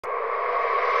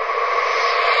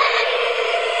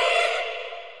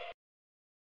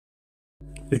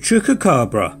The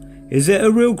Chupacabra. Is it a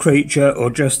real creature or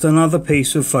just another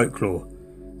piece of folklore?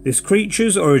 This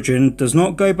creature's origin does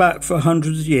not go back for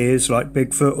hundreds of years like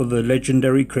Bigfoot or the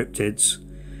legendary cryptids.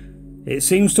 It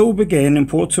seems to all begin in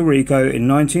Puerto Rico in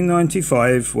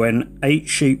 1995 when 8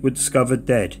 sheep were discovered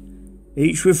dead,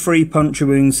 each with 3 puncture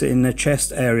wounds in their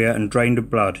chest area and drained of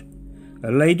blood.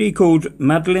 A lady called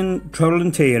Madeline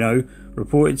Tolentino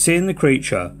reported seeing the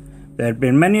creature. There had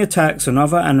been many attacks on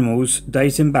other animals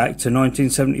dating back to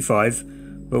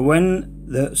 1975, but when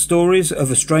the stories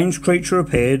of a strange creature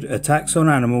appeared, attacks on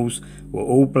animals were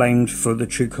all blamed for the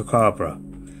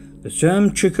Chupacabra. The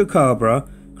term Chupacabra,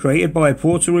 created by a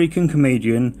Puerto Rican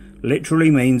comedian,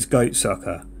 literally means goat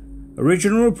sucker.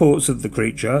 Original reports of the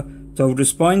creature told of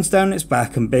spines down its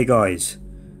back and big eyes.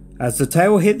 As the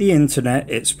tale hit the internet,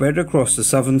 it spread across the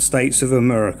southern states of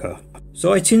America.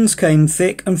 Sightings came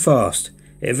thick and fast.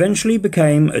 It eventually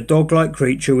became a dog-like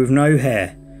creature with no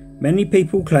hair. Many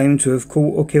people claim to have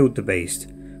caught or killed the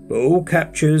beast, but all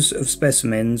captures of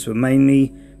specimens were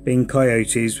mainly being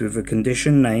coyotes with a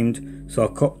condition named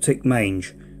sarcoptic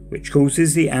mange, which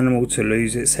causes the animal to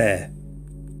lose its hair.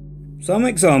 Some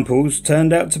examples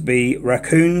turned out to be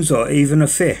raccoons or even a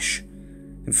fish.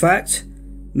 In fact,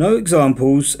 no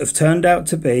examples have turned out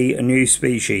to be a new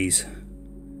species.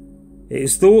 It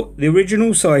is thought the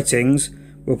original sightings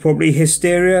were probably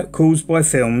hysteria caused by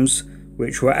films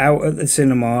which were out at the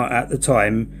cinema at the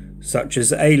time, such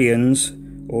as Aliens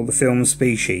or the film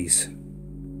Species.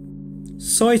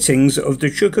 Sightings of the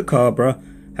Chupacabra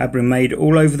have been made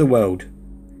all over the world.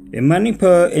 In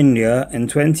Manipur, India in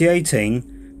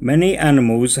 2018, many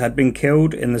animals had been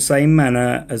killed in the same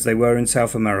manner as they were in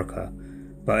South America,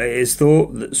 but it is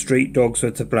thought that street dogs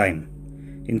were to blame.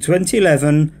 In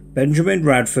 2011, Benjamin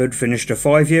Radford finished a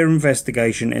 5-year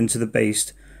investigation into the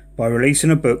beast by releasing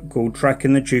a book called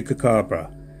Tracking the Chupacabra.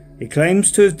 He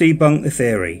claims to have debunked the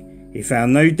theory. He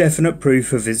found no definite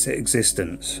proof of its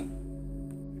existence.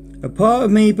 A part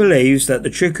of me believes that the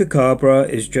Chupacabra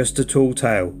is just a tall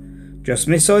tale, just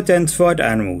misidentified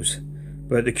animals,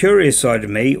 but the curious side of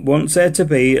me wants there to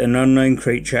be an unknown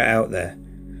creature out there.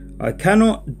 I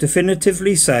cannot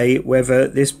definitively say whether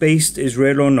this beast is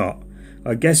real or not.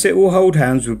 I guess it will hold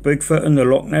hands with Bigfoot and the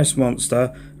Loch Ness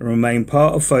Monster and remain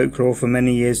part of folklore for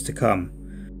many years to come.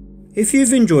 If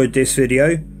you've enjoyed this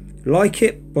video, like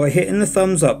it by hitting the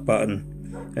thumbs up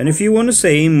button. And if you want to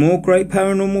see more great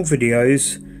paranormal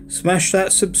videos, smash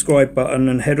that subscribe button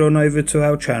and head on over to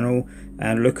our channel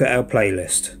and look at our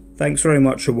playlist. Thanks very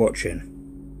much for watching.